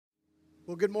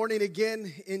Well, good morning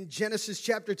again in Genesis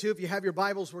chapter 2. If you have your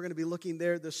Bibles, we're going to be looking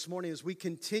there this morning as we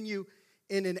continue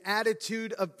in an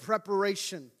attitude of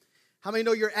preparation. How many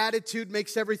know your attitude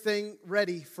makes everything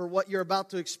ready for what you're about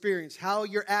to experience? How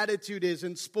your attitude is.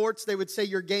 In sports, they would say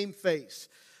your game face.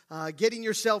 Getting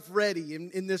yourself ready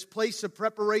in this place of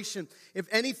preparation. If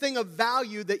anything of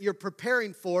value that you're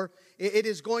preparing for, it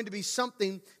is going to be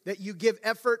something that you give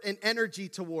effort and energy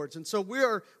towards. And so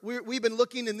we've been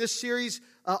looking in this series,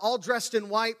 all dressed in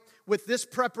white, with this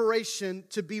preparation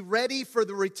to be ready for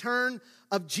the return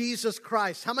of Jesus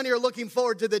Christ. How many are looking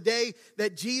forward to the day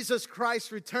that Jesus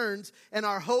Christ returns and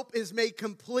our hope is made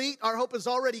complete? Our hope is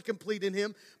already complete in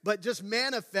Him, but just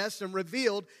manifest and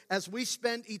revealed as we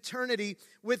spend eternity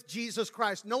with Jesus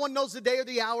Christ. No one knows the day or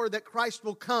the hour that Christ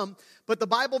will come, but the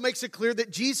Bible makes it clear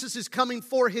that Jesus is coming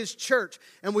for His church.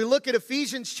 And we look at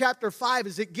Ephesians chapter 5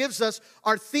 as it gives us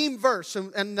our theme verse.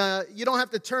 And you don't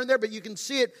have to turn there, but you can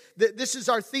see it. This is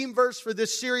our theme verse for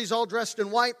this series, all dressed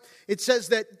in white. It says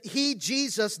that He,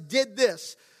 Jesus, did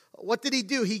this. What did He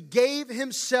do? He gave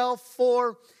Himself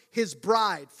for His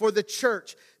bride, for the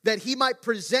church, that He might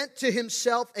present to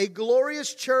Himself a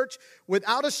glorious church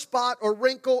without a spot or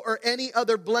wrinkle or any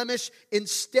other blemish.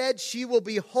 Instead, she will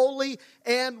be holy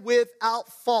and without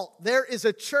fault. There is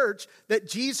a church that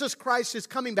Jesus Christ is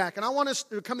coming back, and I want us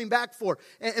coming back for.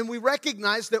 And we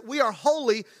recognize that we are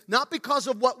holy not because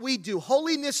of what we do.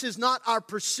 Holiness is not our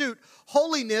pursuit.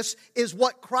 Holiness is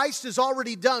what Christ has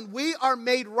already done. We are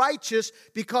made righteous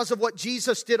because of what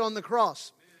Jesus did on the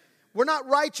cross. We're not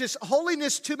righteous.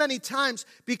 Holiness too many times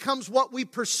becomes what we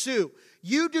pursue.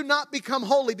 You do not become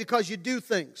holy because you do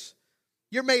things.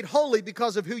 You're made holy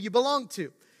because of who you belong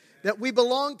to. That we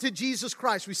belong to Jesus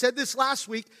Christ. We said this last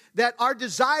week, that our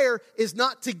desire is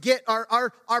not to get,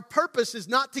 our purpose is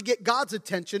not to get God's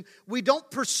attention. We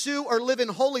don't pursue or live in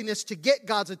holiness to get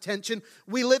God's attention.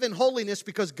 We live in holiness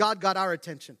because God got our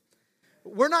attention.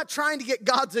 We're not trying to get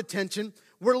God's attention.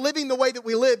 We're living the way that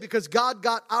we live because God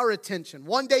got our attention.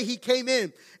 One day He came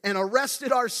in and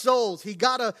arrested our souls. He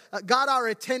got our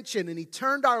attention and He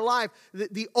turned our life.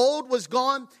 The old was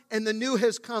gone and the new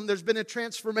has come. There's been a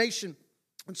transformation.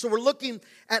 And so we're looking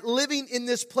at living in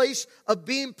this place of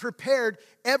being prepared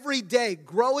every day,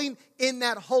 growing in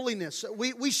that holiness.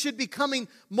 We should be becoming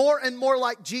more and more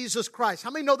like Jesus Christ.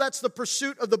 How many know that's the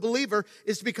pursuit of the believer,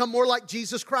 is to become more like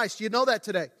Jesus Christ? You know that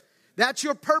today. That's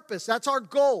your purpose. That's our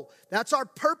goal. That's our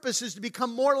purpose, is to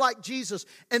become more like Jesus.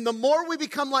 And the more we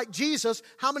become like Jesus,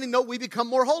 how many know we become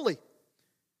more holy?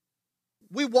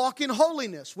 We walk in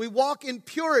holiness. We walk in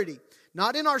purity.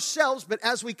 Not in ourselves, but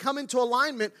as we come into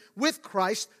alignment with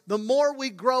Christ, the more we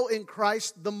grow in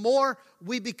Christ, the more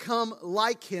we become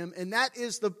like Him. And that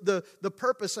is the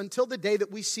purpose until the day that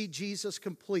we see Jesus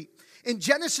complete. In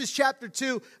Genesis chapter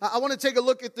 2, I want to take a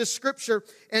look at this scripture.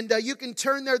 And you can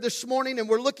turn there this morning, and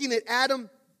we're looking at Adam.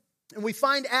 And we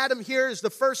find Adam here as the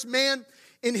first man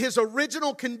in his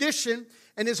original condition.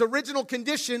 And his original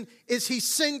condition is he's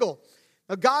single.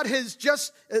 God has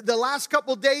just, the last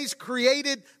couple days,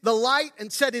 created the light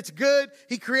and said it's good.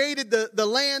 He created the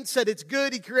land, said it's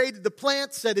good. He created the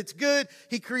plants, said it's good.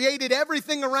 He created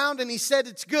everything around and He said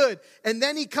it's good. And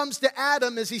then He comes to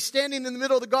Adam as he's standing in the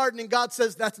middle of the garden and God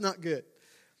says that's not good.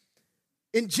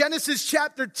 In Genesis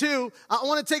chapter 2, I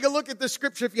want to take a look at this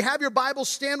scripture. If you have your Bible,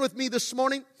 stand with me this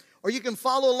morning. Or you can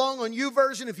follow along on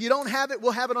YouVersion. If you don't have it,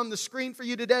 we'll have it on the screen for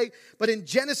you today. But in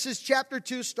Genesis chapter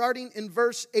 2, starting in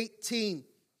verse 18.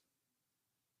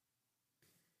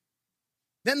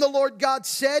 Then the Lord God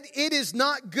said, "It is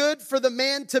not good for the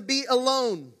man to be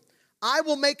alone. I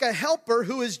will make a helper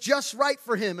who is just right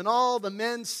for him." And all the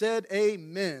men said,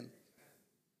 "Amen."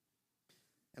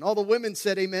 And all the women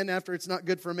said, "Amen," after it's not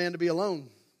good for a man to be alone.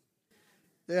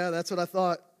 Yeah, that's what I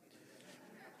thought.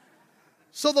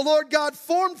 So the Lord God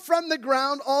formed from the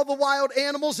ground all the wild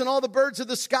animals and all the birds of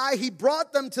the sky. He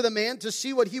brought them to the man to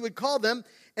see what he would call them.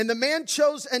 And the man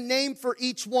chose a name for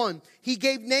each one. He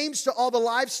gave names to all the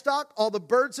livestock, all the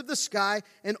birds of the sky,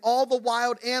 and all the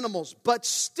wild animals. But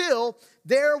still,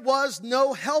 there was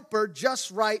no helper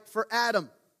just right for Adam.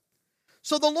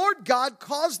 So the Lord God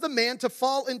caused the man to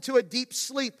fall into a deep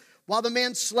sleep. While the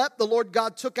man slept, the Lord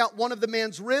God took out one of the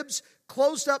man's ribs,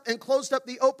 closed up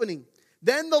the opening.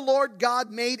 Then the Lord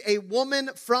God made a woman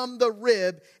from the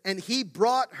rib, and He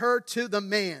brought her to the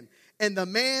man. And the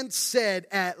man said,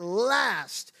 "At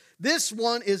last, this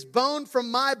one is bone from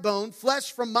my bone,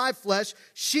 flesh from my flesh.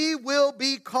 She will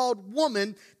be called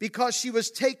woman because she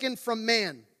was taken from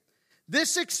man."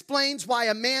 This explains why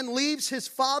a man leaves his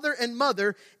father and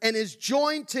mother and is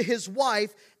joined to his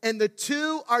wife, and the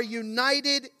two are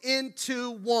united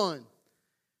into one.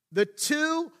 The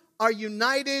two are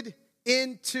united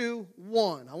into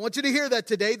one. I want you to hear that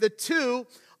today. The two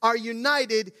are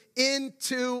united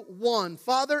into one.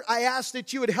 Father, I ask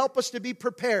that you would help us to be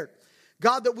prepared.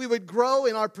 God, that we would grow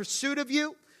in our pursuit of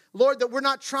you. Lord, that we're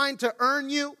not trying to earn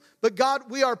you, but God,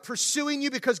 we are pursuing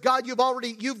you because God,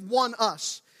 you've won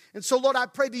us. And so, Lord, I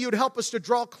pray that you would help us to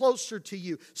draw closer to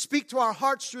you. Speak to our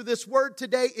hearts through this word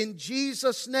today. In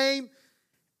Jesus' name,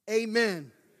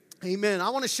 amen. Amen.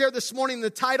 I want to share this morning the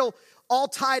title, All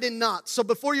Tied in Knots. So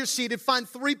before you're seated, find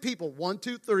three people. 1,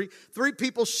 2, 3. Three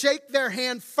people. Shake their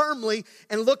hand firmly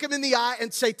and look them in the eye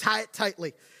and say, tie it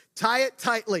tightly. Tie it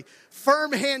tightly.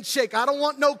 Firm handshake. I don't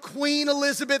want no Queen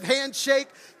Elizabeth handshake.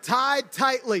 Tied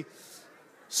tightly.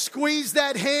 Squeeze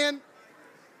that hand.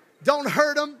 Don't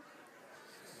hurt them.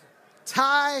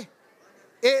 Tie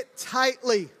it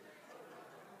tightly.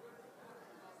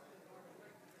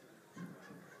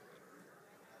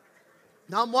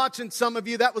 Now I'm watching some of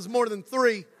you. That was more than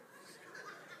 3.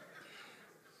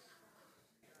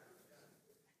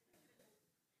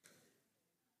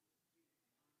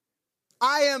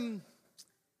 I am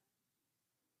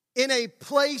in a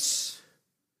place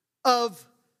of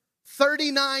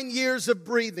 39 years of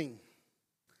breathing,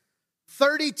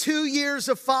 32 years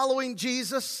of following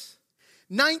Jesus,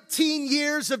 19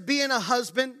 years of being a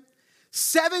husband,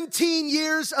 17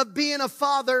 years of being a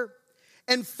father,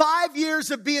 and 5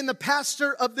 years of being the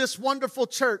pastor of this wonderful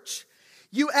church.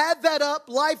 You add that up,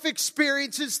 life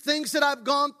experiences, things that I've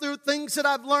gone through, things that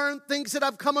I've learned, things that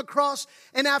I've come across,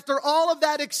 and after all of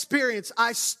that experience,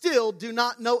 I still do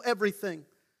not know everything.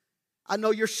 I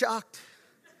know you're shocked.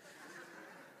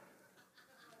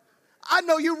 I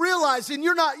know you realize, and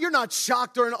you're not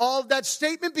shocked or in awe of that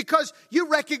statement because you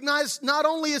recognize not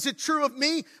only is it true of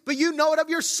me, but you know it of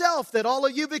yourself that all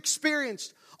of you've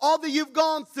experienced. All that you've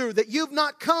gone through, that you've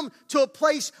not come to a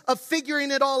place of figuring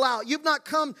it all out. You've not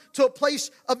come to a place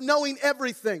of knowing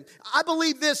everything. I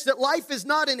believe this, that life is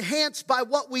not enhanced by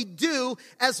what we do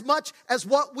as much as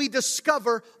what we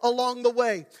discover along the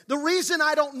way. The reason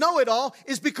I don't know it all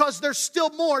is because there's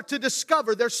still more to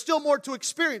discover. There's still more to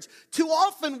experience. Too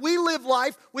often we live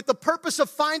life with the purpose of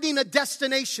finding a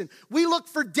destination. We look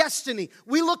for destiny.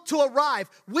 We look to arrive.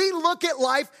 We look at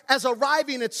life as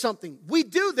arriving at something. We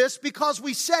do this because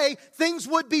we say things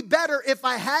would be better if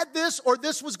I had this or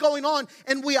this was going on,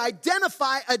 and we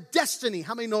identify a destiny.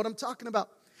 How many know what I'm talking about?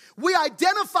 We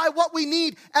identify what we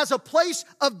need as a place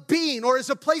of being or as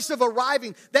a place of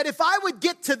arriving. That if I would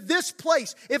get to this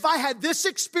place, if I had this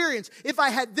experience, if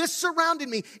I had this surrounding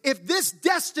me, if this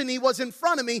destiny was in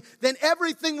front of me, then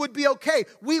everything would be okay.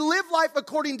 We live life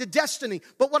according to destiny.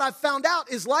 But what I've found out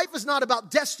is life is not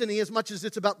about destiny as much as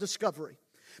it's about discovery.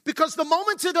 Because the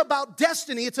moment it's about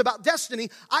destiny,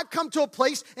 I've come to a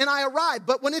place and I arrive.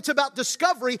 But when it's about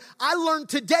discovery, I learn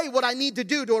today what I need to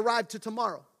do to arrive to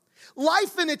tomorrow.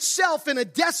 Life in itself and a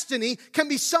destiny can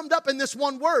be summed up in this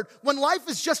one word. When life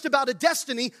is just about a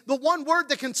destiny, the one word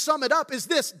that can sum it up is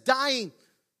this: dying.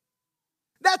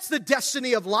 That's the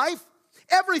destiny of life.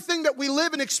 Everything that we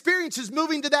live and experience is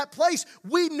moving to that place.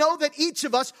 We know that each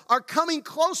of us are coming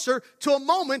closer to a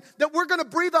moment that we're going to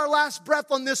breathe our last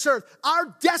breath on this earth.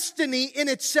 Our destiny in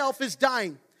itself is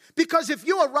dying. Because if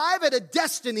you arrive at a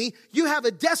destiny, you have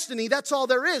a destiny, that's all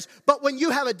there is. But when you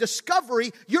have a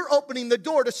discovery, you're opening the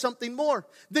door to something more.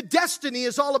 The destiny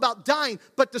is all about dying,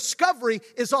 but discovery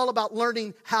is all about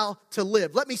learning how to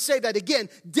live. Let me say that again.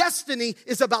 Destiny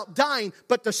is about dying,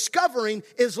 but discovering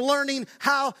is learning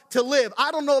how to live.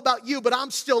 I don't know about you, but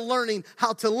I'm still learning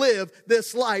how to live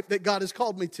this life that God has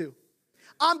called me to.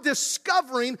 I'm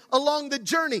discovering along the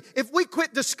journey. If we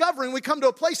quit discovering, we come to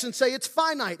a place and say, it's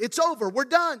finite, it's over, we're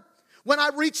done. When I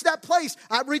reach that place,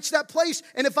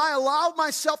 and if I allow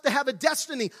myself to have a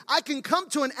destiny, I can come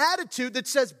to an attitude that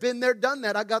says, been there, done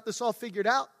that, I got this all figured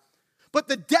out. But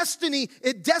the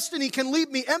destiny can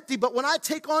leave me empty, but when I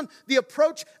take on the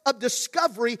approach of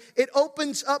discovery, it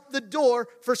opens up the door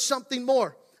for something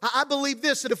more. I believe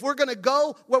this, that if we're going to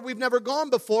go where we've never gone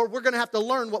before, we're going to have to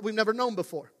learn what we've never known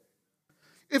before.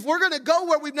 If we're going to go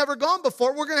where we've never gone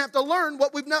before, we're going to have to learn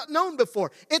what we've not known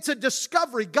before. It's a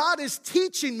discovery. God is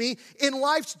teaching me in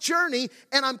life's journey,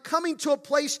 and I'm coming to a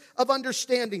place of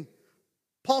understanding.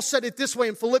 Paul said it this way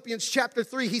in Philippians chapter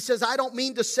 3. He says, I don't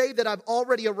mean to say that I've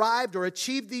already arrived or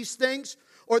achieved these things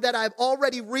or that I've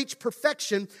already reached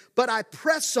perfection, but I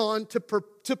press on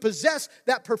to possess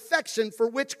that perfection for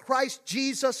which Christ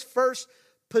Jesus first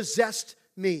possessed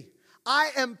me.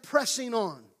 I am pressing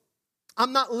on.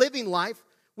 I'm not living life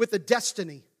with a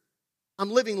destiny. I'm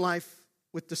living life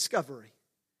with discovery.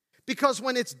 Because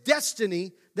when it's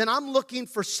destiny, then I'm looking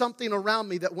for something around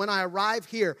me that when I arrive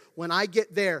here, when I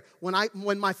get there,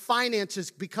 when my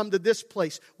finances become to this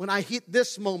place, when I hit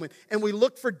this moment, and we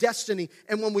look for destiny,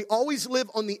 and when we always live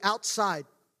on the outside,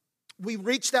 we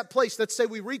reach that place. Let's say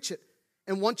we reach it.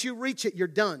 And once you reach it, you're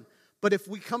done. But if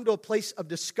we come to a place of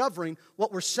discovering,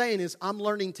 what we're saying is, I'm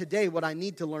learning today what I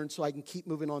need to learn so I can keep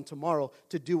moving on tomorrow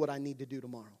to do what I need to do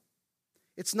tomorrow.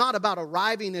 It's not about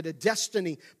arriving at a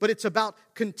destiny, but it's about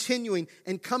continuing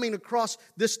and coming across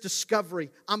this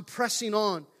discovery. I'm pressing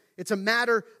on. It's a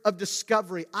matter of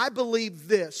discovery. I believe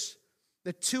this,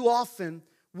 that too often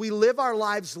we live our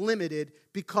lives limited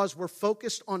because we're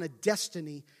focused on a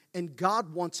destiny, and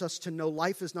God wants us to know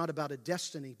life is not about a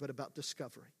destiny, but about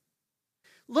discovery.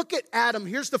 Look at Adam.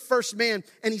 Here's the first man,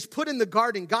 and he's put in the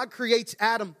garden. God creates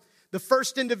Adam, the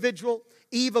first individual.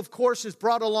 Eve, of course, is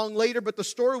brought along later, but the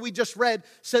story we just read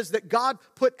says that God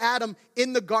put Adam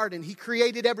in the garden. He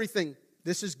created everything.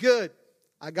 This is good.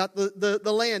 I got the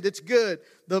land. It's good.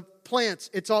 The plants.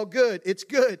 It's all good. It's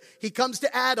good. He comes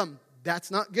to Adam.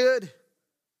 That's not good.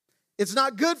 It's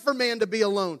not good for man to be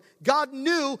alone. God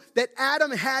knew that Adam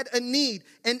had a need,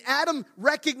 and Adam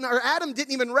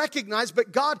didn't even recognize,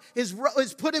 but God has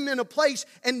put him in a place,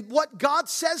 and what God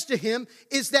says to him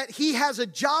is that he has a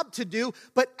job to do,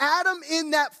 but Adam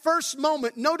in that first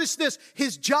moment, notice this,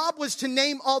 his job was to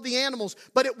name all the animals,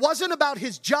 but it wasn't about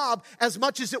his job as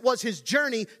much as it was his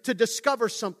journey to discover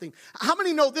something. How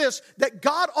many know this, that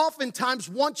God oftentimes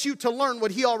wants you to learn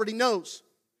what he already knows?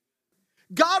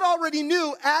 God already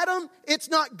knew, Adam, it's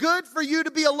not good for you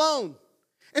to be alone.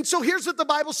 And so here's what the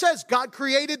Bible says. God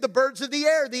created the birds of the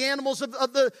air, the animals of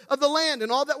the land, and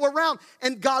all that were around.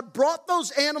 And God brought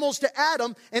those animals to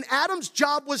Adam, and Adam's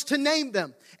job was to name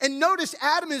them. And notice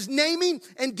Adam is naming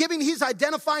and he's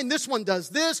identifying, this one does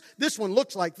this one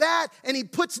looks like that, and he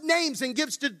puts names and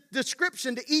gives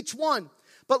description to each one.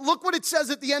 But look what it says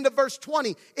at the end of verse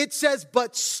 20. It says,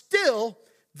 but still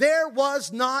there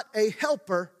was not a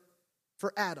helper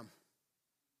for Adam.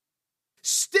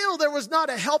 Still, there was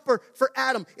not a helper for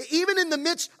Adam. Even in the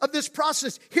midst of this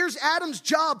process, here's Adam's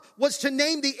job was to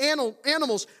name the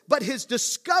animals, but his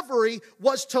discovery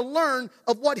was to learn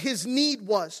of what his need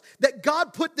was. That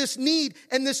God put this need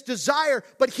and this desire,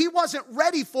 but he wasn't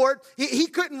ready for it. He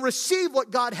couldn't receive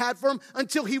what God had for him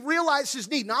until he realized his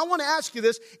need. Now, I want to ask you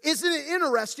this. Isn't it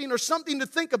interesting or something to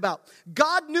think about?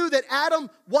 God knew that Adam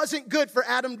wasn't good for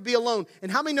Adam to be alone.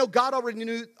 And how many know God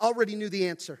already knew the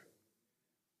answer?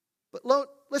 But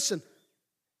listen,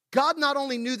 God not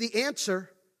only knew the answer,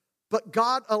 but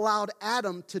God allowed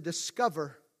Adam to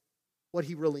discover what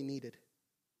he really needed.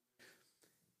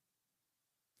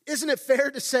 Isn't it fair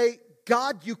to say,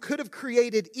 God, you could have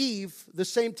created Eve the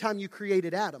same time you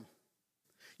created Adam?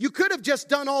 You could have just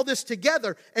done all this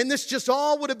together, and this just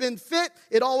all would have been fit.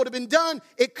 It all would have been done.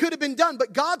 It could have been done,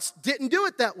 but God didn't do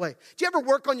it that way. Do you ever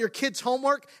work on your kids'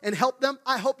 homework and help them?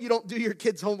 I hope you don't do your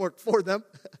kids' homework for them.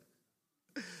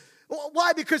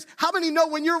 Why? Because how many know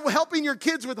when you're helping your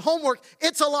kids with homework,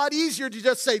 it's a lot easier to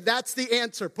just say, that's the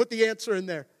answer. Put the answer in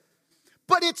there.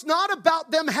 But it's not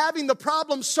about them having the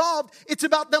problem solved. It's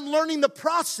about them learning the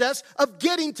process of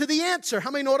getting to the answer.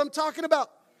 How many know what I'm talking about?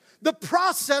 The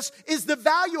process is the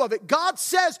value of it. God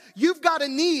says you've got a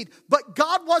need, but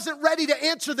God wasn't ready to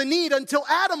answer the need until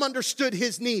Adam understood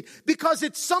his need, because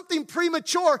it's something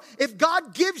premature if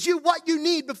God gives you what you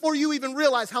need before you even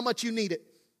realize how much you need it.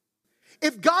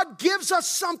 If God gives us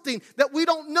something that we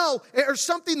don't know, or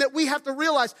something that we have to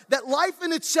realize, that life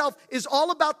in itself is all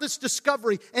about this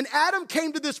discovery. And Adam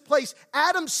came to this place.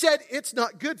 Adam said, it's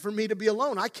not good for me to be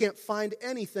alone. I can't find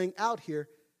anything out here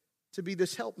to be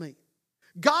this helpmate.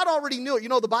 God already knew it. You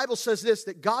know, the Bible says this,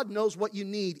 that God knows what you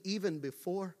need even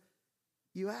before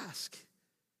you ask.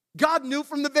 God knew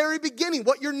from the very beginning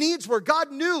what your needs were. God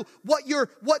knew what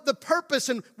the purpose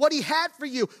and what he had for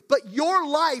you. But your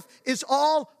life is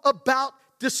all about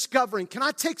discovering. Can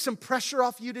I take some pressure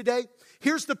off you today?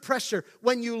 Here's the pressure.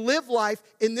 When you live life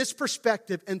in this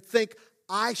perspective and think,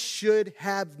 I should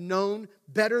have known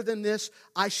better than this.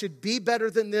 I should be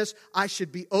better than this. I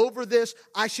should be over this.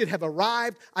 I should have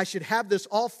arrived. I should have this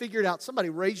all figured out. Somebody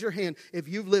raise your hand if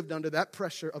you've lived under that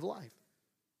pressure of life.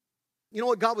 You know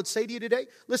what God would say to you today?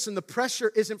 Listen, the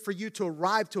pressure isn't for you to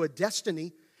arrive to a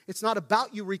destiny. It's not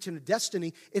about you reaching a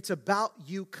destiny. It's about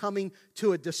you coming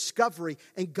to a discovery.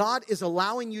 And God is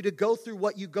allowing you to go through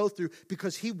what you go through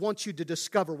because he wants you to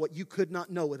discover what you could not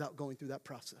know without going through that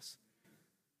process.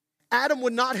 Adam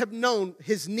would not have known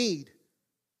his need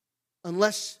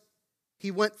unless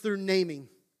he went through naming.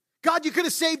 God, you could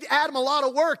have saved Adam a lot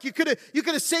of work. You could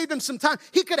have saved him some time.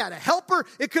 He could have had a helper.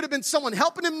 It could have been someone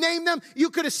helping him name them. You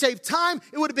could have saved time.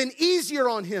 It would have been easier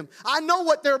on him. I know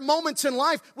what there are moments in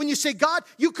life when you say, God,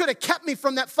 you could have kept me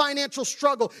from that financial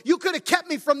struggle. You could have kept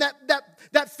me from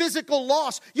that physical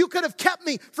loss. You could have kept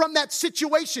me from that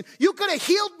situation. You could have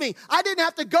healed me. I didn't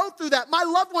have to go through that. My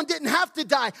loved one didn't have to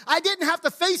die. I didn't have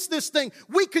to face this thing.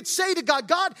 We could say to God,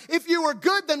 God, if you were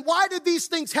good, then why did these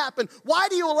things happen? Why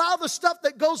do you allow the stuff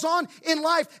that goes on in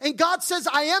life? And God says,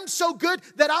 I am so good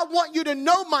that I want you to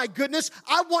know my goodness.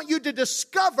 I want you to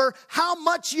discover how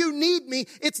much you need me.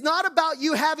 It's not about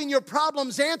you having your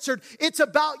problems answered. It's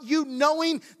about you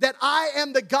knowing that I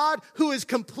am the God who has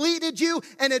completed you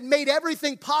and had made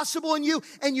everything possible in you.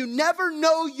 And you never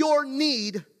know your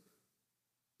need.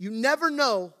 You never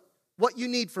know what you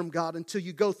need from God until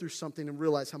you go through something and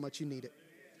realize how much you need it.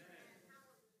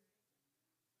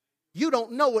 You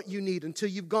don't know what you need until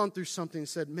you've gone through something and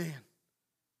said, man,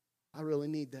 I really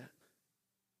need that.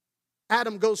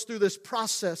 Adam goes through this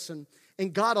process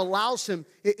and God allows him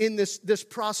in this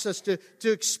process to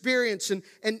experience.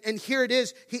 And here it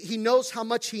is. He knows how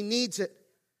much he needs it.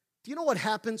 Do you know what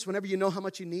happens whenever you know how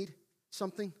much you need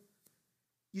something?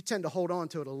 You tend to hold on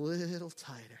to it a little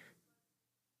tighter.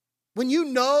 When you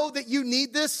know that you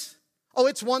need this, oh,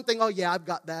 it's one thing. Oh, yeah, I've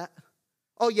got that.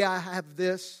 Oh, yeah, I have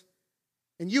this.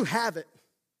 And you have it.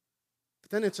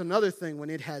 But then it's another thing when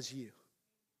it has you.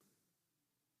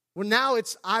 Well, now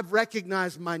I've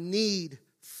recognized my need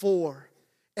for,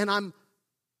 and I'm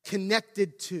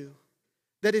connected to.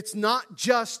 That it's not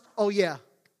just, oh yeah,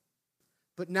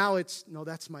 but now no,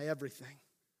 that's my everything.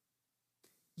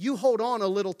 You hold on a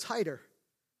little tighter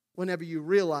whenever you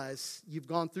realize you've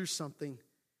gone through something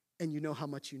and you know how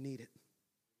much you need it.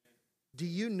 Do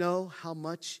you know how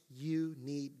much you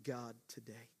need God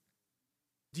today?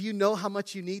 Do you know how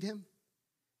much you need Him?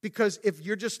 Because if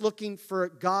you're just looking for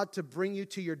God to bring you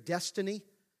to your destiny,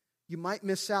 you might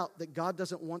miss out that God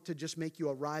doesn't want to just make you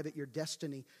arrive at your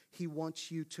destiny. He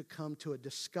wants you to come to a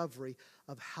discovery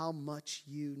of how much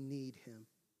you need Him.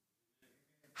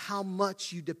 How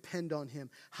much you depend on Him.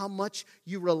 How much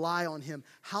you rely on Him.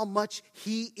 How much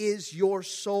He is your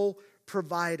sole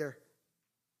provider.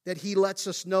 That He lets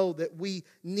us know that we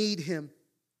need Him.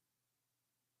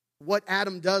 What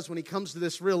Adam does when he comes to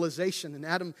this realization, and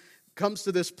Adam comes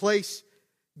to this place,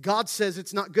 God says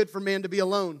it's not good for man to be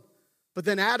alone. But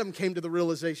then Adam came to the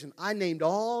realization, I named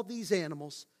all these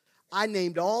animals. I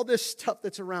named all this stuff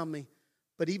that's around me.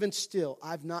 But even still,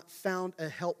 I've not found a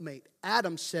helpmate.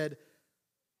 Adam said,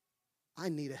 I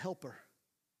need a helper.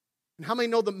 And how many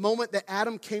know the moment that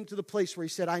Adam came to the place where he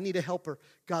said, I need a helper,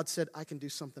 God said, I can do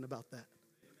something about that.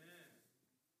 Amen.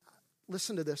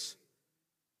 Listen to this.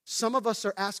 Some of us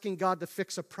are asking God to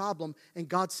fix a problem, and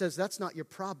God says, that's not your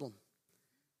problem.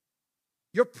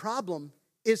 Your problem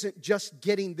isn't just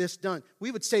getting this done.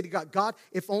 We would say to God, God,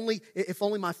 if only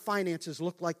my finances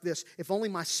looked like this, if only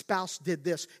my spouse did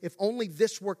this, if only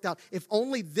this worked out, if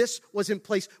only this was in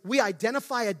place. We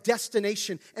identify a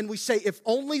destination and we say, if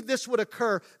only this would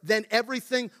occur, then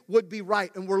everything would be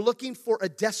right. And we're looking for a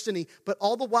destiny. But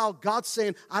all the while, God's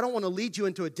saying, I don't want to lead you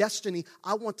into a destiny.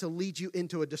 I want to lead you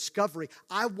into a discovery.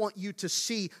 I want you to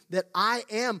see that I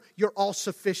am your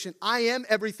all-sufficient. I am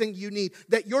everything you need.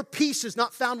 That your peace is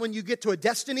not found when you get to a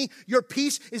destiny. Your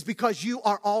peace is because you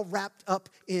are all wrapped up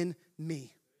in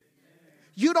me.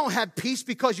 You don't have peace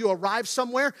because you arrived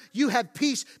somewhere. You have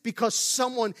peace because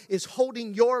someone is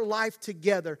holding your life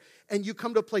together. And you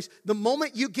come to a place, the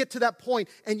moment you get to that point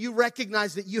and you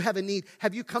recognize that you have a need,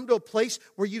 have you come to a place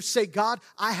where you say, God,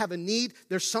 I have a need.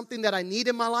 There's something that I need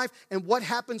in my life. And what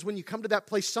happens when you come to that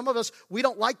place? Some of us, we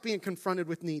don't like being confronted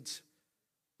with needs.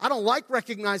 I don't like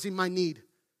recognizing my need.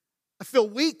 I feel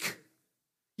weak.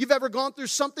 You've ever gone through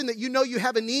something that you know you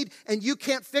have a need and you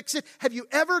can't fix it? Have you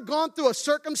ever gone through a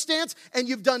circumstance and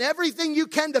you've done everything you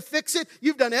can to fix it?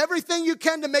 You've done everything you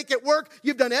can to make it work.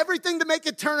 You've done everything to make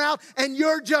it turn out and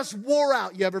you're just wore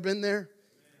out. You ever been there?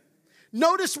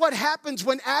 Notice what happens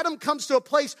when Adam comes to a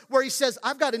place where he says,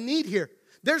 I've got a need here.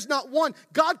 There's not one.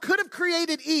 God could have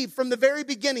created Eve from the very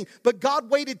beginning, but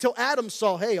God waited till Adam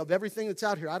saw, hey, of everything that's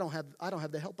out here, I don't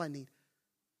have the help I need.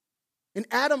 And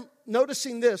Adam,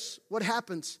 noticing this, what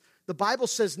happens? The Bible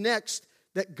says next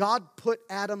that God put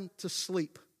Adam to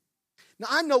sleep. Now,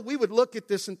 I know we would look at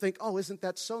this and think, oh, isn't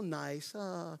that so nice?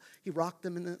 He rocked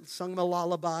him and sung him a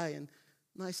lullaby, and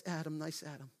nice Adam, nice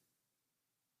Adam.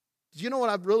 Do you know what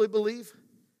I really believe?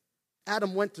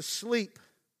 Adam went to sleep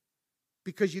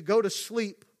because you go to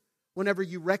sleep whenever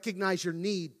you recognize your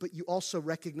need, but you also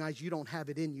recognize you don't have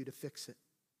it in you to fix it.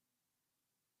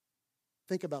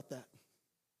 Think about that.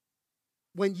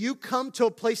 When you come to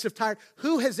a place of tired,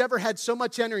 who has ever had so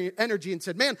much energy and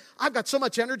said, man, I've got so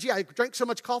much energy, I drank so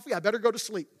much coffee, I better go to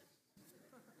sleep?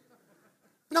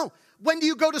 No. When do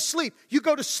you go to sleep? You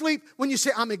go to sleep when you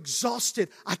say, I'm exhausted.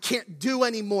 I can't do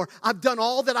anymore. I've done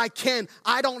all that I can.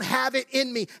 I don't have it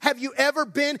in me. Have you ever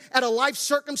been at a life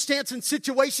circumstance and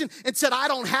situation and said, I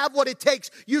don't have what it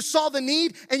takes? You saw the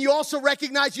need and you also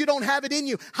recognize you don't have it in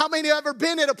you. How many have ever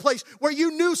been at a place where you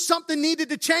knew something needed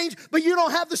to change, but you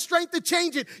don't have the strength to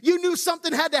change it? You knew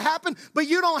something had to happen, but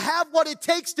you don't have what it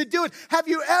takes to do it. Have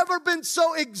you ever been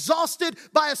so exhausted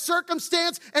by a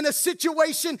circumstance and a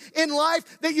situation in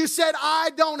life that you said, I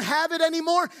don't have it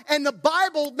anymore? And the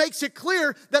Bible makes it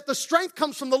clear that the strength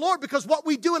comes from the Lord, because what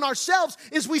we do in ourselves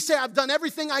is we say, I've done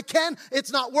everything I can.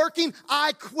 It's not working.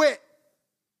 I quit.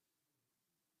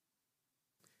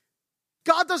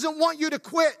 God doesn't want you to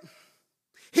quit.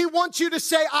 He wants you to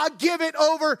say, I give it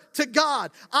over to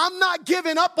God. I'm not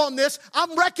giving up on this.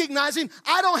 I'm recognizing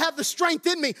I don't have the strength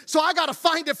in me, so I got to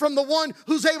find it from the one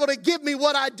who's able to give me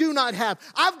what I do not have.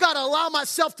 I've got to allow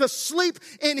myself to sleep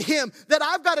in Him, that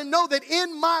I've got to know that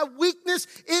in my weakness,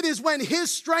 it is when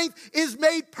His strength is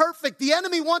made perfect. The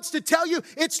enemy wants to tell you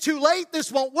it's too late,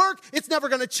 this won't work, it's never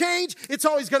going to change, it's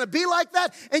always going to be like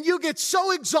that, and you get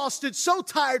so exhausted, so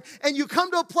tired, and you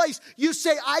come to a place, you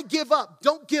say, I give up.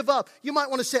 Don't give up. You might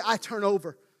want to say, I turn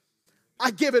over.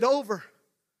 I give it over.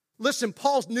 Listen,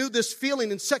 Paul knew this feeling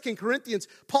in 2 Corinthians.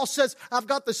 Paul says, I've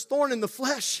got this thorn in the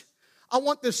flesh. I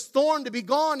want this thorn to be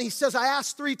gone. He says, I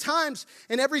asked 3 times,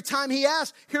 and every time he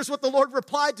asked, here's what the Lord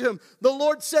replied to him. The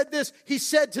Lord said this. He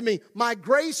said to me, my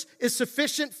grace is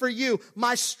sufficient for you.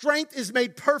 My strength is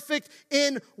made perfect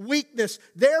in weakness.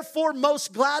 Therefore,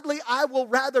 most gladly, I will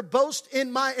rather boast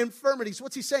in my infirmities.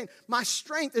 What's he saying? My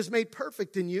strength is made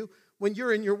perfect in you when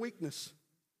you're in your weakness.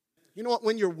 You know what?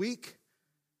 When you're weak,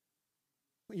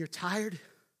 when you're tired,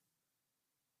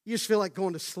 you just feel like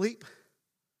going to sleep.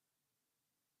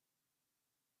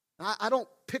 I don't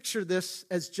picture this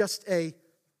as just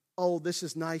oh, this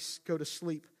is nice, go to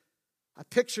sleep. I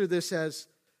picture this as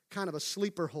kind of a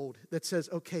sleeper hold that says,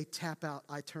 okay, tap out,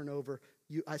 I turn over,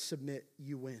 I submit,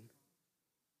 you win.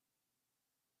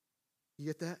 You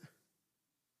get that?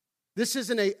 This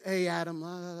isn't hey, Adam,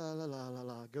 la, la, la, la, la,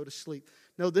 la, go to sleep.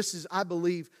 No, this is, I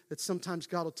believe that sometimes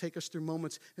God will take us through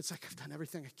moments. It's like, I've done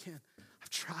everything I can. I've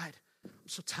tried. I'm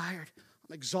so tired.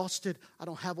 I'm exhausted. I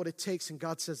don't have what it takes. And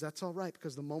God says, that's all right,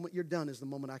 because the moment you're done is the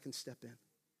moment I can step in.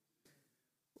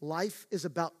 Life is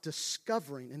about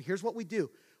discovering. And here's what we do.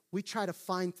 We try to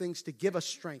find things to give us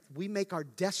strength. We make our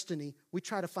destiny, we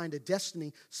try to find a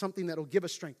destiny, something that will give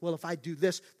us strength. Well, if I do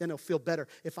this, then it'll feel better.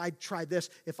 If I try this,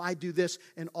 if I do this.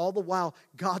 And all the while,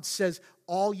 God says,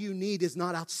 all you need is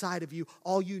not outside of you.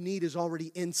 All you need is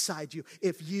already inside you.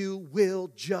 If you will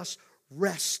just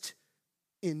rest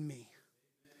in me.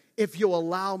 If you'll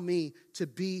allow me to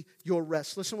be your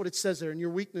rest. Listen what it says there. In your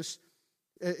weakness,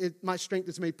 my strength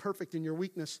is made perfect in your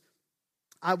weakness.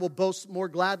 I will boast more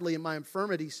gladly in my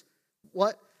infirmities.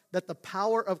 What? That the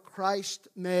power of Christ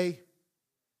may,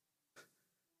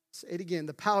 say it again,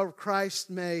 the power of Christ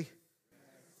may,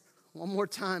 one more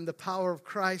time, the power of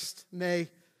Christ may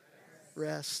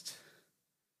rest.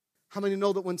 How many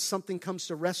know that when something comes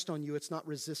to rest on you, it's not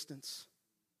resistance?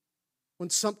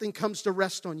 When something comes to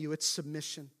rest on you, it's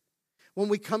submission. When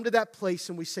we come to that place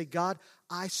and we say, God,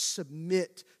 I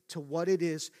submit to what it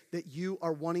is that you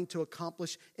are wanting to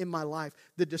accomplish in my life.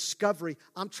 The discovery,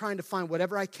 I'm trying to find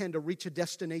whatever I can to reach a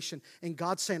destination. And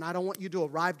God's saying, I don't want you to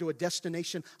arrive to a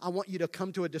destination. I want you to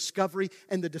come to a discovery.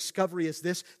 And the discovery is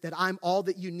this, that I'm all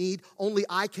that you need. Only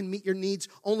I can meet your needs.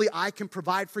 Only I can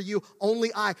provide for you.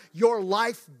 Only I. Your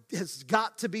life has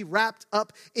got to be wrapped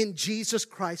up in Jesus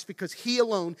Christ, because He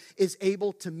alone is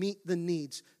able to meet the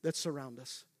needs that surround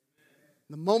us.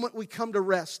 The moment we come to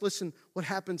rest, listen what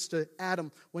happens to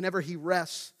Adam whenever he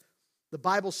rests. The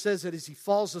Bible says that as he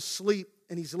falls asleep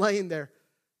and he's laying there,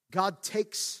 God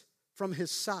takes from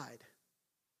his side.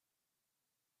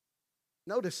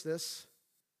 Notice this.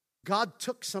 God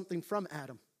took something from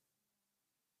Adam.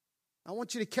 I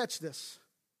want you to catch this.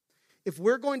 If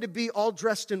we're going to be all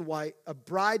dressed in white, a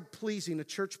bride pleasing, a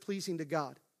church pleasing to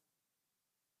God,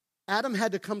 Adam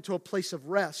had to come to a place of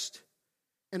rest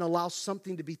and allow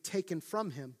something to be taken from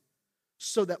him,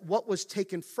 so that what was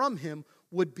taken from him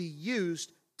would be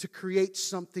used to create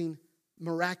something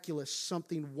miraculous,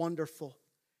 something wonderful.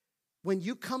 When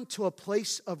you come to a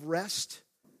place of rest,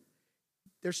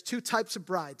 there's 2 types of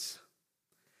brides.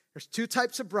 There's 2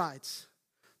 types of brides.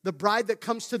 The bride that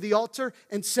comes to the altar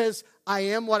and says, I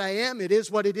am what I am, it is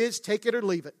what it is, take it or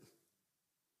leave it.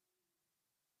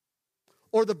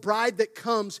 Or the bride that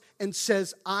comes and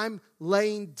says, I'm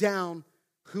laying down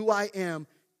who I am,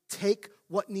 take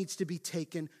what needs to be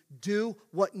taken, do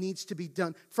what needs to be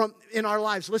done. From in our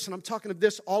lives, listen, I'm talking of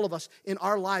this, all of us in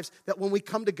our lives, that when we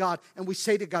come to God and we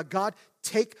say to God, God,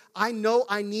 I know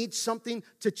I need something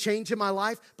to change in my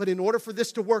life, but in order for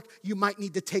this to work, you might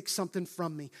need to take something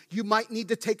from me. You might need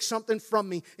to take something from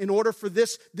me in order for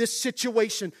this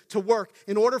situation to work.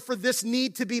 In order for this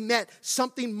need to be met,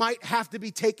 something might have to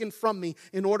be taken from me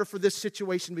in order for this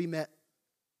situation to be met.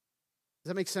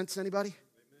 Does that make sense to anybody?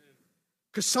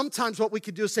 Because sometimes what we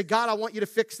could do is say, God, I want you to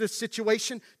fix this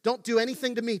situation. Don't do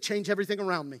anything to me. Change everything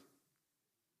around me.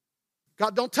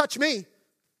 God, don't touch me.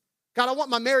 God, I want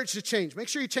my marriage to change. Make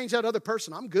sure you change that other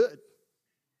person. I'm good.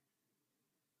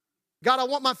 God, I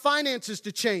want my finances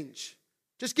to change.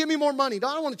 Just give me more money. I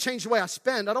don't want to change the way I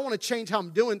spend. I don't want to change how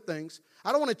I'm doing things.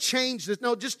 I don't want to change this.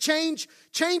 No, just change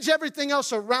everything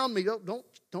else around me.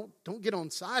 Don't get on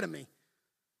side of me.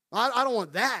 I don't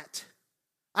want that.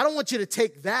 I don't want you to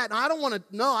take that. I don't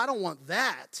want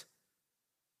that.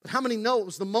 But how many know it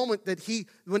was the moment that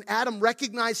when Adam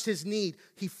recognized his need,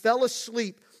 he fell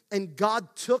asleep and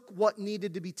God took what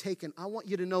needed to be taken. I want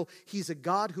you to know he's a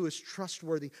God who is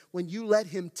trustworthy. When you let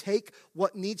him take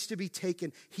what needs to be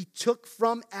taken, he took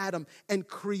from Adam and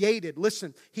created,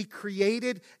 listen, he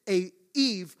created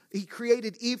Eve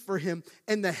for him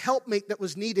and the helpmate that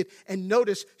was needed. And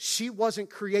notice, she wasn't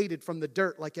created from the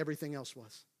dirt like everything else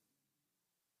was.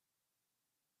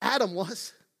 Adam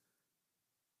was.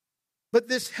 But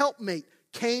this helpmate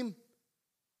came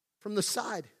from the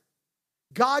side.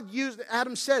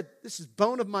 Adam said, this is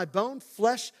bone of my bone,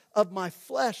 flesh of my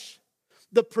flesh.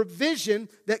 The provision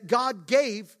that God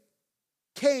gave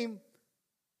came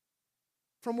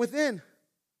from within.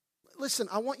 Listen,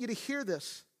 I want you to hear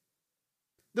this.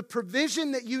 The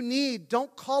provision that you need,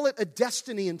 don't call it a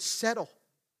destiny and settle.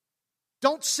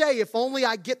 Don't say, if only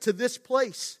I get to this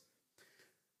place.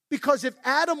 Because if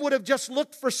Adam would have just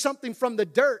looked for something from the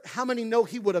dirt, how many know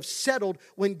he would have settled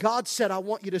when God said, I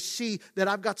want you to see that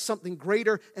I've got something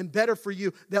greater and better for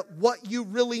you, that what you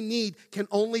really need can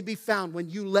only be found when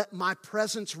you let my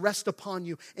presence rest upon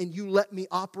you and you let me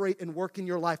operate and work in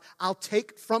your life. I'll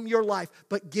take from your life,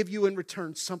 but give you in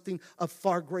return something of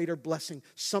far greater blessing,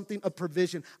 something of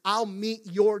provision. I'll meet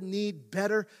your need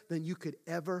better than you could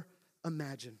ever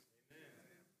imagine.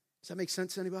 Does that make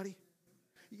sense to anybody?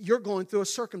 You're going through a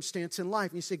circumstance in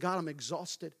life and you say, God, I'm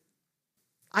exhausted.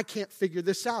 I can't figure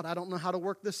this out. I don't know how to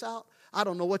work this out. I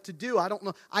don't know what to do. I don't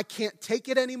know. I can't take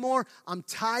it anymore. I'm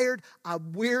tired.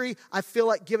 I'm weary. I feel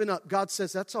like giving up. God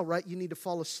says, that's all right. You need to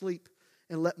fall asleep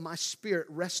and let my spirit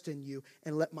rest in you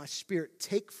and let my spirit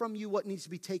take from you what needs to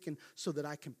be taken so that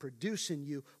I can produce in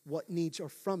you what needs, or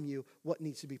from you what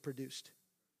needs to be produced.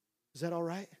 Is that all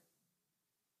right?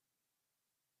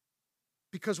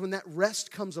 Because when that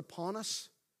rest comes upon us,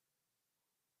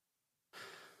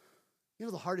 you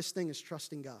know, the hardest thing is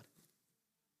trusting God.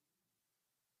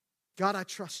 God, I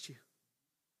trust you.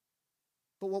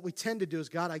 But what we tend to do is,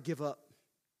 God, I give up.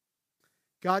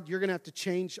 God, you're going to have to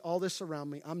change all this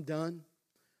around me. I'm done.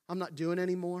 I'm not doing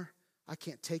anymore. I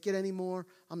can't take it anymore.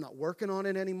 I'm not working on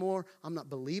it anymore. I'm not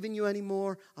believing you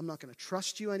anymore. I'm not going to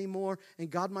trust you anymore. And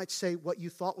God might say, what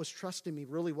you thought was trusting me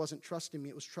really wasn't trusting me.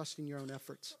 It was trusting your own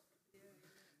efforts.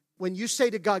 When you say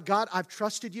to God, God, I've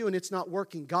trusted you and it's not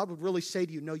working, God would really say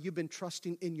to you, no, you've been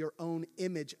trusting in your own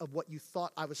image of what you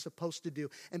thought I was supposed to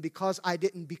do. And because I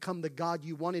didn't become the God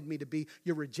you wanted me to be,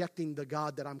 you're rejecting the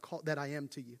God that I am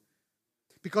to you.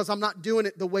 Because I'm not doing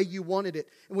it the way you wanted it.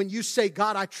 And when you say,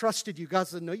 God, I trusted you, God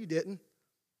said, no, you didn't.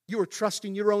 You were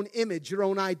trusting your own image, your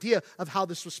own idea of how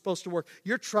this was supposed to work.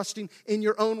 You're trusting in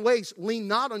your own ways. Lean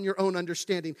not on your own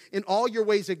understanding. In all your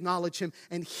ways acknowledge him,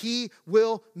 and he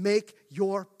will make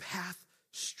your path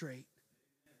straight.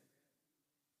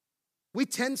 We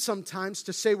tend sometimes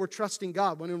to say we're trusting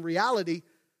God, when in reality,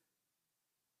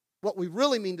 what we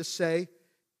really mean to say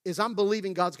is, I'm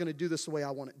believing God's going to do this the way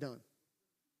I want it done.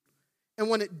 And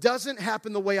when it doesn't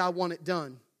happen the way I want it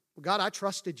done, well, God, I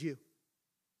trusted you.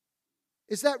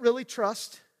 Is that really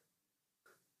trust?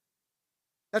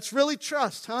 That's really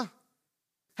trust, huh?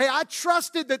 Hey, I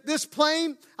trusted that this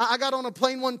plane, I got on a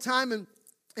plane one time and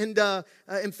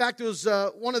in fact, it was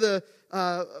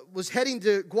was heading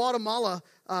to Guatemala,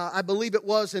 I believe it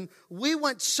was, and we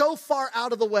went so far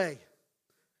out of the way.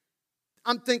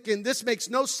 I'm thinking, this makes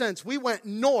no sense. We went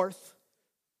north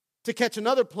to catch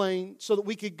another plane so that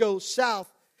we could go south.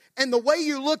 And the way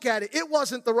you look at it, it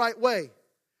wasn't the right way.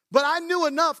 But I knew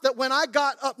enough that when I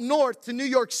got up north to New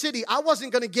York City, I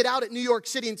wasn't going to get out at New York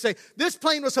City and say, this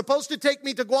plane was supposed to take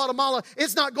me to Guatemala.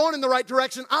 It's not going in the right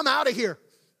direction. I'm out of here.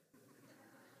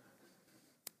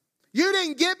 You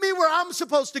didn't get me where I'm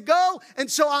supposed to go,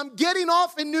 and so I'm getting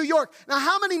off in New York. Now,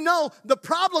 how many know the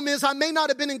problem is I may not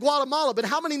have been in Guatemala, but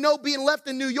how many know being left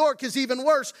in New York is even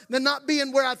worse than not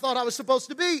being where I thought I was supposed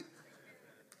to be?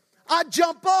 I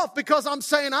jump off because I'm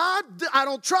saying, I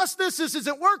don't trust this. This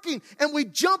isn't working. And we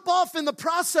jump off in the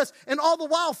process. And all the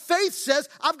while, faith says,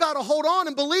 I've got to hold on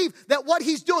and believe that what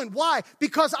he's doing. Why?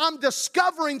 Because I'm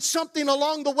discovering something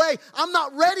along the way. I'm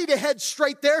not ready to head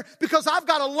straight there because I've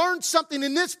got to learn something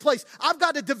in this place. I've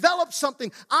got to develop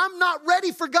something. I'm not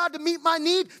ready for God to meet my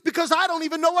need because I don't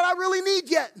even know what I really need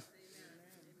yet.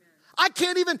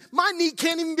 My need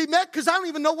can't even be met because I don't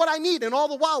even know what I need. And all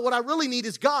the while, what I really need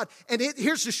is God. And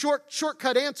here's the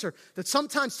shortcut answer that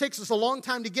sometimes takes us a long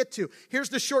time to get to. Here's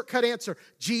the shortcut answer.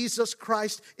 Jesus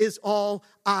Christ is all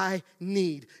I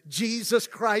need. Jesus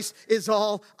Christ is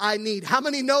all I need. How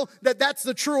many know that that's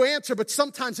the true answer? But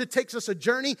sometimes it takes us a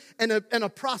journey and a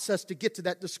process to get to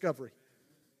that discovery.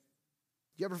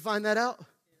 You ever find that out?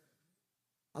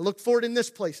 I look for it in this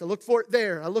place. I look for it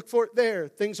there. I look for it there.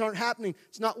 Things aren't happening.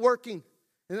 It's not working.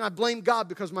 And then I blame God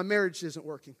because my marriage isn't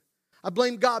working. I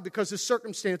blame God because his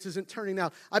circumstance isn't turning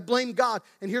out. I blame God.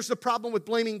 And here's the problem with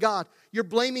blaming God. You're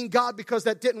blaming God because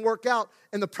that didn't work out.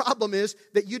 And the problem is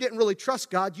that you didn't really trust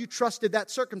God. You trusted that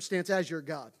circumstance as your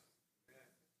God.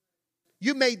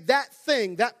 You made that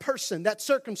thing, that person, that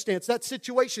circumstance, that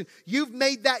situation, you've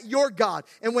made that your God.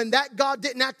 And when that God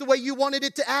didn't act the way you wanted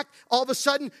it to act, all of a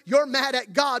sudden you're mad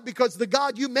at God because the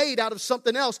God you made out of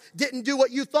something else didn't do what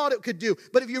you thought it could do.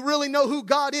 But if you really know who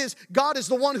God is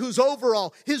the one who's over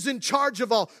all, who's in charge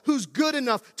of all, who's good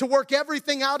enough to work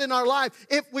everything out in our life.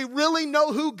 If we really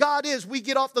know who God is, we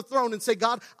get off the throne and say,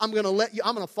 God, I'm going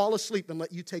to fall asleep and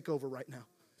let you take over right now.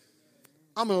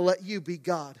 I'm going to let you be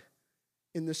God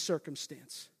in this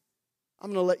circumstance.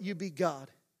 I'm going to let you be God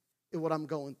in what I'm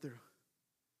going through.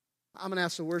 I'm going to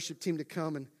ask the worship team to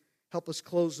come and help us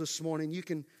close this morning. You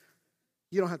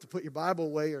don't have to put your Bible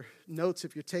away or notes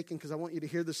if you're taking, because I want you to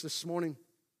hear this morning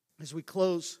as we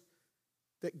close,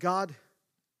 that God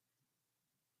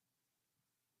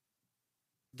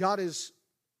is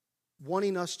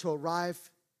wanting us to arrive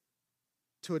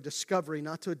to a discovery,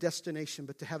 not to a destination,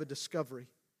 but to have a discovery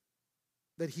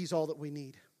that he's all that we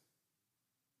need.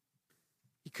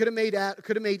 He could have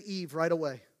made Eve right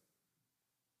away.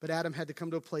 But Adam had to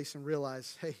come to a place and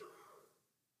realize, hey,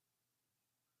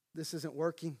 this isn't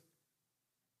working.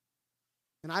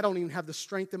 And I don't even have the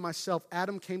strength in myself.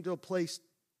 Adam came to a place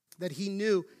that he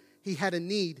knew he had a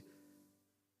need.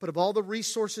 But of all the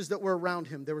resources that were around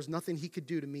him, there was nothing he could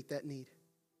do to meet that need.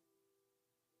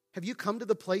 Have you come to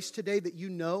the place today that you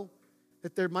know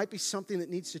that there might be something that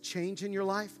needs to change in your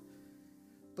life?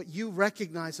 But you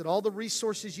recognize that all the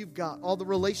resources you've got, all the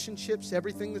relationships,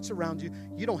 everything that's around you,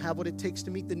 you don't have what it takes to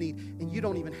meet the need. And you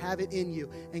don't even have it in you.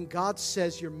 And God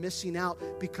says you're missing out,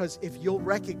 because if you'll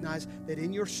recognize that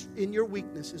in your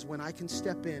weakness is when I can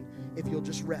step in, if you'll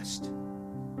just rest.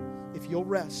 If you'll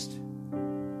rest.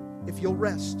 If you'll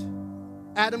rest.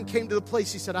 Adam came to the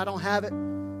place, he said, I don't have it.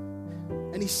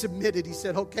 And he submitted. He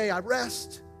said, okay, I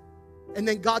rest. And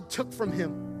then God took from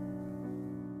him.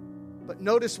 But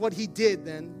notice what he did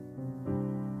then.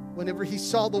 Whenever he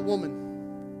saw the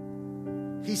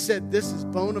woman, he said, this is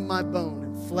bone of my bone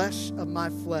and flesh of my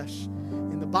flesh.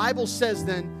 And the Bible says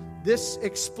then, this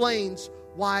explains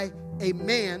why a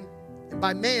man, and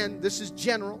by man, this is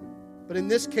general, but in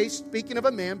this case, speaking of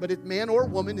a man, but it's man or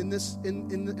woman in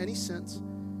any sense.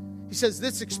 He says,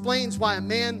 this explains why a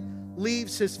man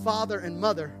leaves his father and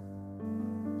mother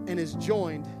and is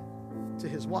joined to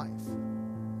his wife.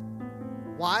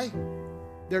 Why?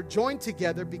 They're joined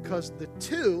together because the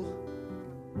two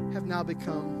have now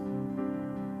become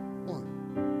one.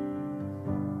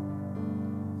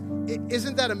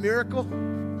 Isn't that a miracle?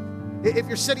 If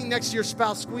you're sitting next to your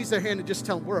spouse, squeeze their hand and just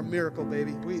tell them, we're a miracle,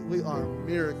 baby. We are a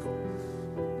miracle.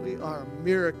 We are a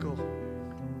miracle.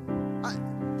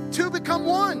 Two become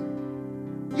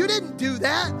one. You didn't do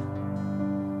that.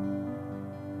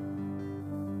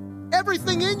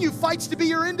 Everything in you fights to be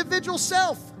your individual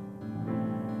self.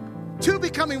 Two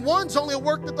becoming one's only a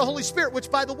work with the Holy Spirit,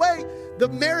 which, by the way, the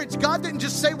marriage, God didn't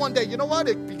just say one day, you know what,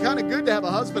 it'd be kind of good to have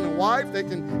a husband and wife. They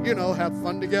can, have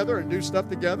fun together and do stuff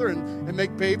together and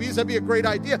make babies. That'd be a great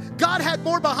idea. God had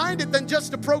more behind it than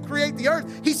just to procreate the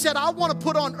earth. He said, I want to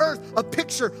put on earth a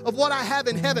picture of what I have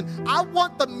in heaven. I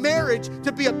want the marriage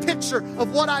to be a picture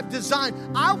of what I've designed.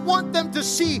 I want them to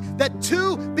see that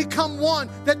two become one,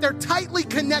 that they're tightly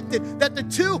connected, that the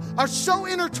two are so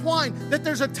intertwined, that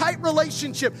there's a tight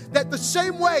relationship, that the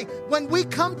same way when we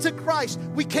come to Christ,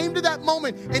 we came to that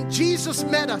moment and Jesus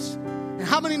met us. And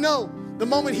how many know the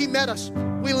moment he met us,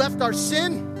 we left our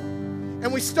sin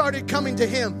and we started coming to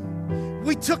him.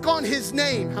 we took on his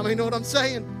name. How many know what I'm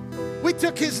saying? We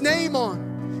took his name on.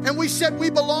 And we said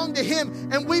we belong to him.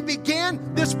 And we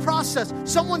began this process.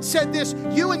 Someone said this,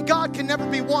 you and God can never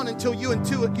be one until you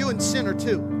and sin are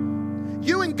two.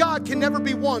 You and God can never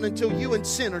be one until you and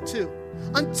sin are two.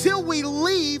 Until we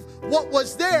leave what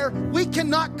was there, we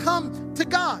cannot come to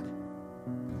God.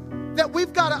 That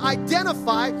we've got to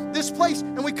identify this place,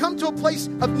 and we come to a place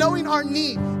of knowing our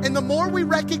need. And the more we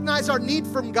recognize our need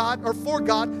from God or for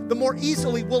God, the more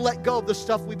easily we'll let go of the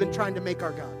stuff we've been trying to make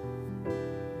our God.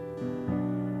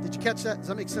 Did you catch that? Does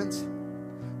that make sense?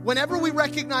 Whenever we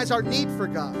recognize our need for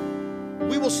God,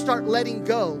 we will start letting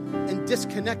go and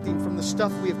disconnecting from the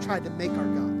stuff we have tried to make our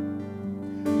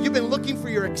God. You've been looking for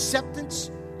your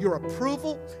acceptance, your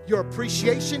approval, your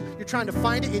appreciation. You're trying to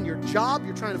find it in your job.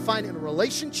 You're trying to find it in a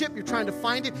relationship. You're trying to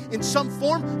find it in some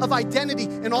form of identity.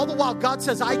 And all the while, God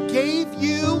says, I gave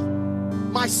you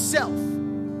myself.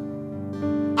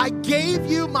 I gave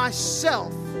you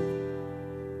myself,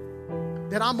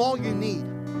 that I'm all you need.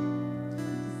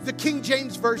 The King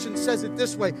James Version says it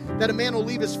this way, that a man will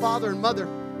leave his father and mother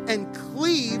and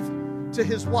cleave to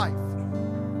his wife.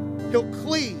 He'll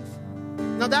cleave.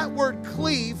 Now that word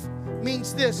cleave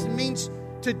means this. It means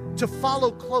to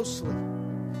follow closely,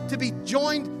 to be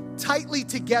joined tightly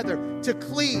together, to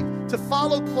cleave, to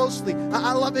follow closely.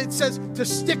 I love it. It says to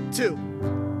stick to.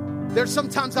 There's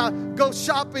sometimes I go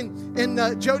shopping,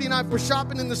 and Jody and I were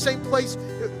shopping in the same place.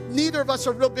 Neither of us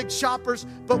are real big shoppers,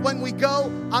 but when we go,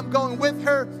 I'm going with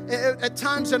her at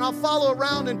times, and I'll follow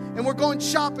around, and we're going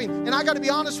shopping. And I got to be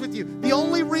honest with you, the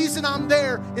only reason I'm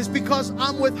there is because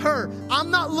I'm with her.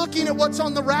 I'm not looking at what's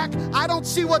on the rack. I don't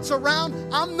see what's around.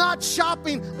 I'm not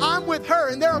shopping. I'm with her.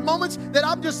 And there are moments that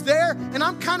I'm just there, and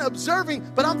I'm kind of observing,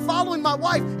 but I'm following my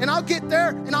wife. And I'll get there,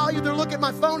 and I'll either look at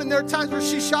my phone, and there are times where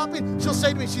she's shopping. She'll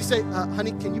say to me, she'll say,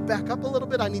 honey, can you back up a little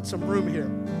bit? I need some room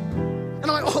here. And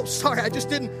I'm like, oh, sorry,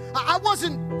 I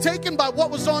wasn't taken by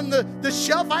what was on the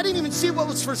shelf. I didn't even see what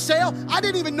was for sale. I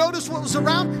didn't even notice what was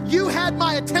around. You had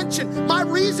my attention. My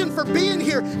reason for being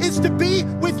here is to be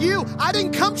with you. I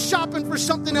didn't come shopping for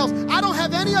something else. I don't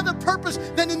have any other purpose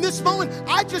than in this moment.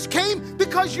 I just came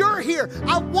because you're here.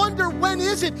 I wonder, when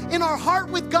is it in our heart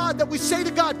with God that we say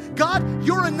to God, God,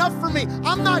 you're enough for me.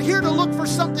 I'm not here to look for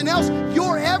something else.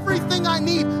 You're everything I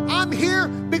need. I'm here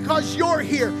because you're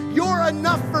here. You're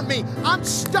enough for me. I'm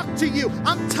stuck to you.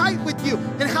 I'm tight with you.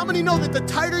 And how many know that the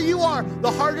tighter you are,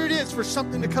 the harder it is for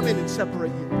something to come in and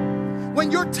separate you?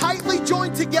 When you're tightly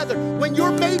joined together, when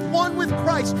you're made one with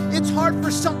Christ, it's hard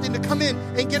for something to come in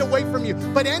and get away from you.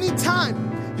 But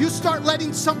anytime you start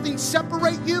letting something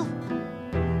separate you,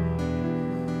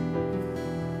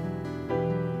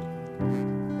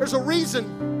 there's a reason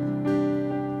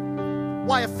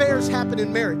why affairs happen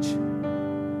in marriage.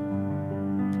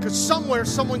 Because somewhere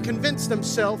someone convinced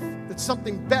themselves that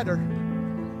something better,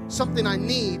 something I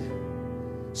need,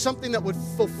 something that would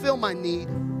fulfill my need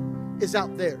is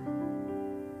out there.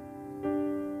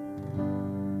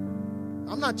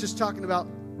 I'm not just talking about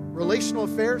relational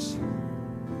affairs.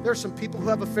 There are some people who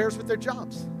have affairs with their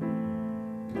jobs.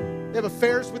 They have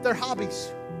affairs with their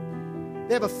hobbies.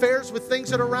 They have affairs with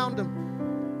things that are around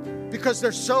them because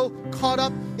they're so caught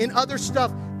up in other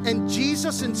stuff. And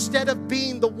Jesus, instead of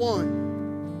being the one,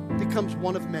 becomes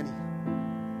one of many.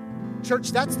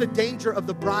 Church, that's the danger of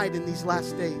the bride in these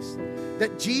last days.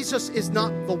 That Jesus is not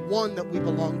the one that we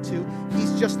belong to.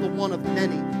 He's just the one of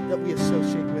many that we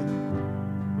associate with.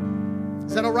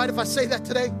 Is that all right if I say that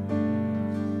today?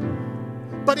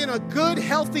 But in a good,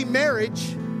 healthy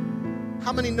marriage,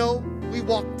 how many know we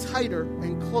walk tighter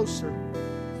and closer?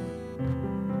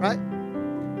 Right?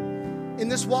 In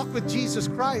this walk with Jesus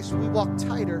Christ, we walk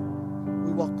tighter,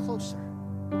 we walk closer.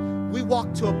 We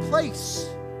walk to a place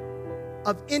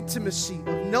of intimacy,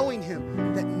 of knowing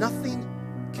Him, that nothing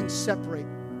can separate.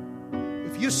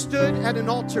 If you stood at an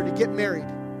altar to get married,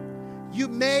 you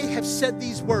may have said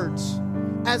these words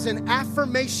as an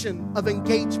affirmation of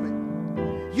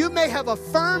engagement. You may have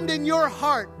affirmed in your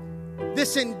heart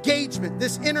this engagement,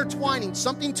 this intertwining.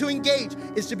 Something to engage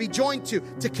is to be joined to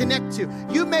connect to.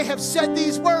 You may have said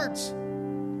these words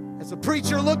as the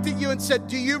preacher looked at you and said,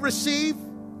 do you receive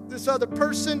this other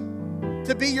person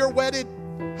to be your wedded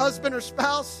husband or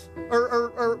spouse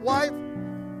or wife?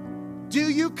 Do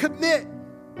you commit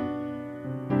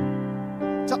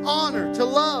to honor, to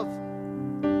love,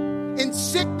 in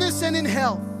sickness and in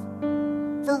health,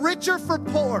 for rich or for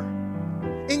poor,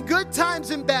 in good times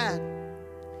and bad?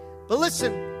 But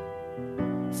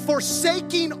listen,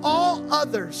 forsaking all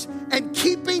others and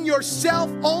keeping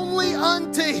yourself only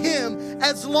unto Him,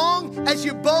 as long as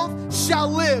you both shall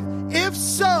live. If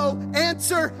so,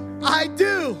 answer, I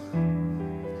do.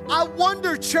 I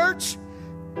wonder, church,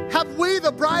 Have we,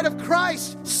 the bride of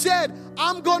Christ, said,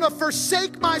 I'm going to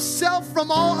forsake myself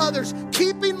from all others,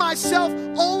 keeping myself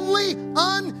only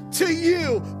unto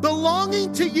you,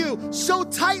 belonging to you, so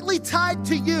tightly tied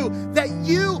to you that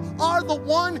you are the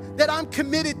one that I'm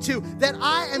committed to, that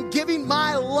I am giving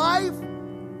my life,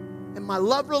 and my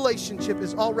love relationship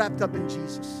is all wrapped up in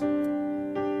Jesus?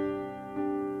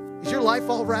 Is your life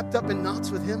all wrapped up in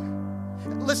knots with Him?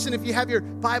 Listen, if you have your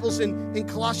Bibles in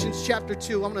Colossians chapter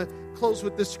 2, I'm going to close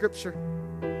with this scripture.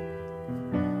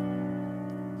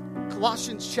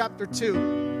 Colossians chapter 2.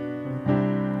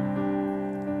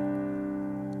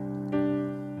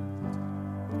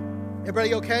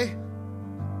 Everybody okay?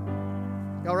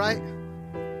 You all right?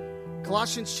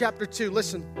 Colossians chapter 2,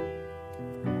 listen.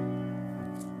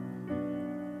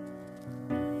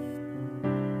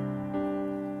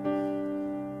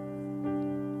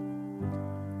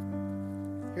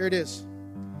 Here it is.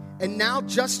 And now,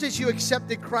 just as you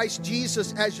accepted Christ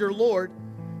Jesus as your Lord,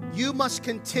 you must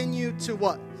continue to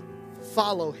what?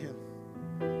 Follow Him.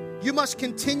 You must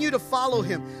continue to follow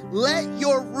Him. Let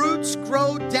your roots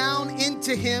grow down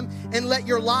into Him and let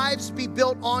your lives be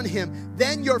built on Him.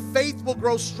 Then your faith will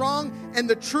grow strong and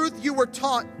the truth you were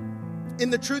taught,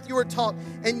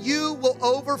 and you will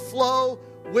overflow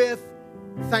with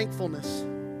thankfulness.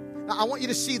 Now, I want you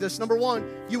to see this. Number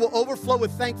one, you will overflow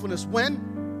with thankfulness when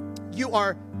you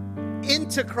are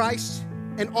into Christ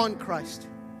and on Christ.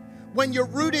 When you're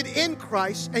rooted in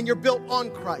Christ and you're built on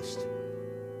Christ,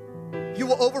 you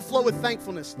will overflow with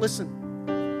thankfulness.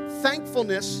 Listen,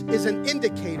 thankfulness is an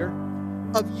indicator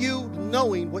of you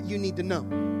knowing what you need to know.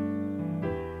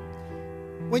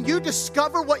 When you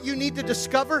discover what you need to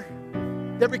discover,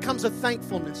 there becomes a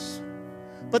thankfulness.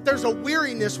 But there's a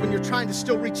weariness when you're trying to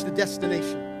still reach the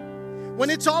destination. When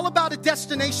it's all about a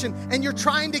destination and you're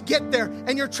trying to get there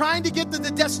and you're trying to get to the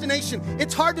destination,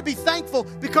 it's hard to be thankful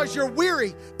because you're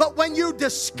weary. But when you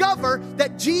discover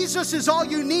that Jesus is all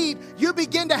you need, you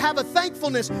begin to have a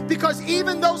thankfulness, because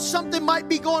even though something might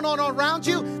be going on around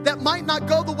you that might not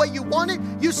go the way you want it,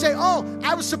 you say, oh,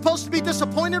 I was supposed to be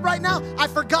disappointed right now. I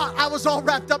forgot I was all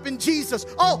wrapped up in Jesus.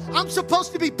 Oh, I'm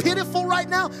supposed to be pitiful right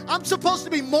now. I'm supposed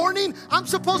to be mourning. I'm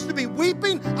supposed to be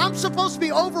weeping. I'm supposed to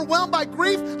be overwhelmed by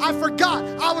grief. I forgot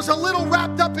I was a little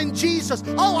wrapped up in Jesus.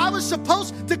 Oh, I was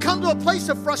supposed to come to a place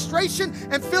of frustration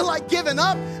and feel like giving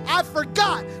up. I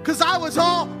forgot because I was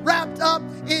all wrapped up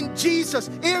in Jesus.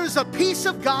 Here is a peace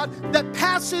of God that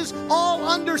passes all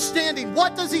understanding.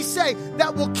 What does He say?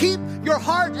 That will keep your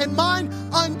heart and mind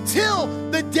until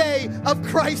the day of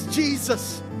Christ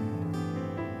Jesus.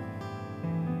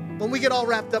 When we get all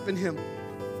wrapped up in Him,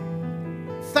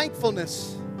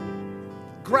 thankfulness,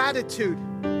 gratitude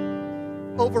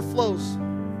overflows.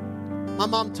 My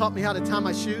mom taught me how to tie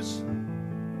my shoes.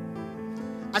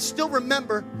 I still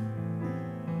remember,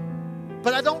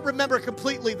 but I don't remember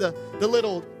completely the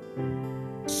little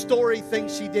story thing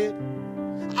she did.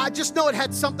 I just know it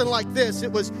had something like this.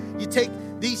 It was, you take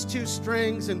these two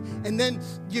strings and then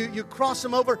you cross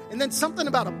them over, and then something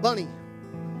about a bunny.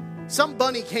 Some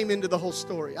bunny came into the whole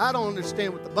story. I don't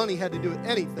understand what the bunny had to do with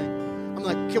anything. I'm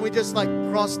like, can we just like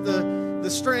cross the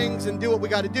strings and do what we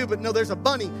got to do? But no, there's a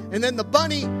bunny. And then the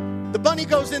bunny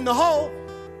goes in the hole,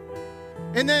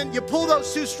 and then you pull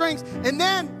those two strings, and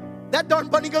then that darn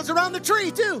bunny goes around the tree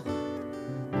too.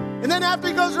 And then after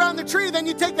he goes around the tree, then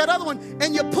you take that other one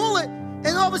and you pull it, and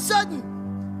all of a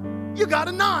sudden you got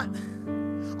a knot.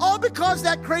 All because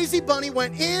that crazy bunny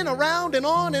went in, around, and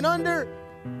on and under.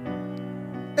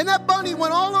 And that bunny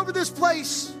went all over this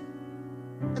place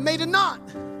and made a knot.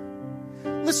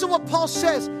 Listen what Paul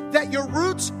says, that your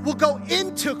roots will go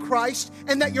into Christ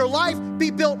and that your life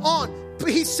be built on.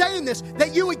 He's saying this,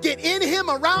 that you would get in Him,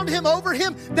 around Him, over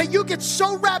Him, that you get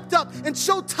so wrapped up and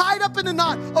so tied up in a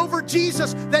knot over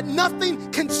Jesus that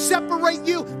nothing can separate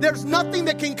you. There's nothing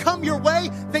that can come your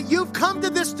way, that you've come to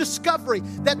this discovery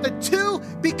that the two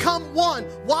become one.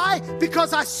 Why?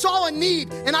 Because I saw a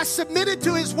need and I submitted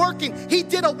to His working. He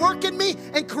did a work in me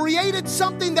and created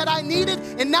something that I needed,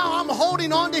 and now I'm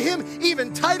holding on to Him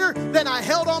even tighter than I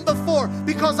held on before,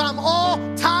 because I'm all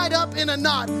tied up in a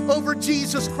knot over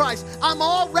Jesus Christ. I'm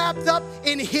all wrapped up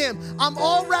in Him. I'm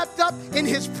all wrapped up in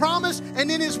His promise and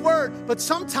in His word. But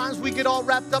sometimes we get all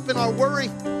wrapped up in our worry.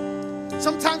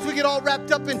 Sometimes we get all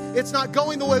wrapped up in it's not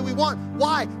going the way we want.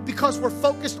 Why? Because we're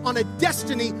focused on a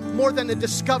destiny more than a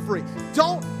discovery.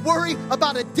 Don't worry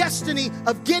about a destiny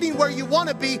of getting where you want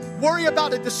to be. Worry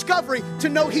about a discovery to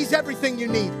know He's everything you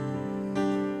need.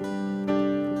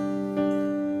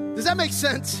 Does that make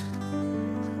sense?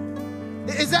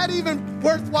 Is that even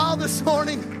worthwhile this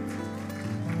morning?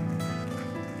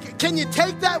 Can you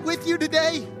take that with you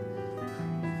today?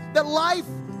 That life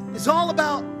is all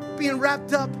about being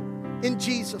wrapped up in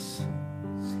Jesus.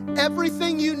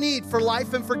 Everything you need for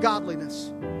life and for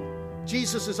godliness,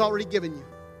 Jesus has already given you.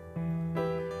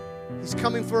 He's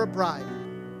coming for a bride.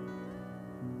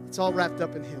 It's all wrapped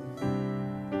up in Him.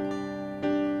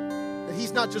 That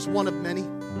He's not just one of many,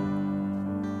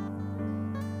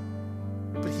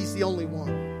 but He's the only one.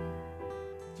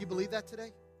 Do you believe that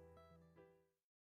today?